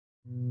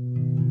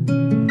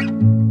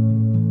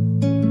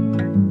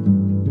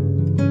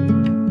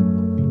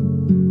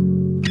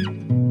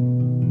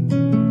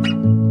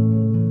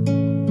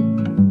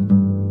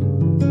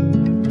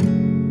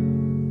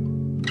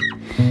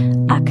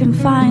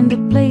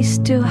place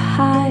to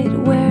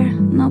hide where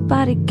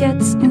nobody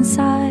gets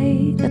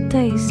inside.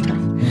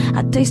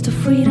 A taste of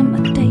freedom,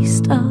 a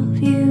taste of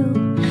you.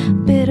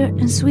 Bitter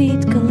and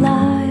sweet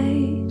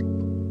collide.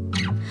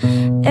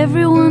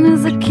 Everyone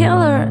is a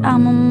killer,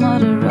 I'm a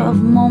murderer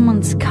of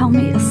moments, call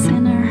me a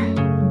sinner.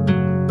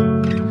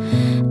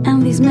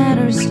 And these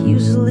matters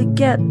usually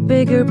get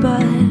bigger,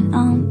 but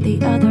on the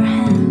other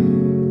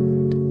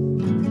hand,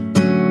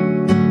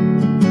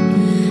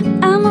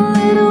 I'm a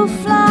little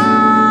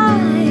fly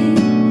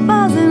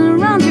buzzing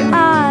around your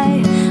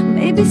eye.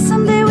 Maybe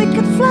someday we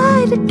could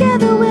fly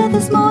together where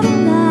there's more to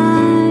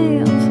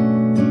life.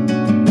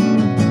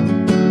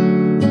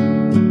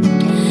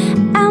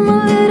 I'm a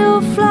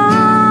little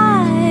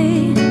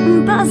fly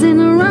buzzing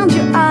around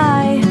your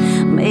eye.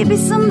 Maybe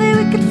someday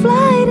we could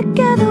fly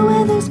together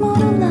where there's more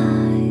to life.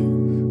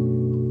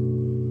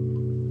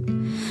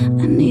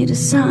 I need a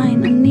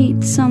sign, I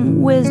need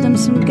some wisdom,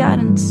 some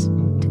guidance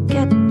to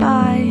get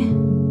by.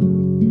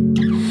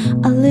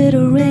 A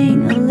little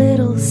rain, a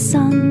little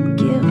sun,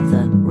 give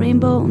the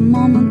rainbow a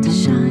moment to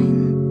shine.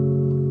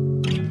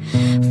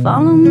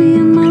 Follow me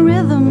in my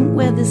rhythm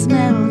where this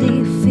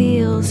melody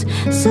feels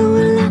so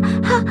alive.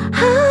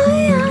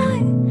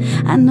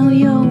 I know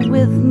you're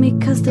with me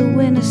 'cause the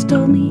wind has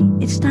told me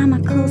each time I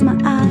close my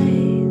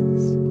eyes.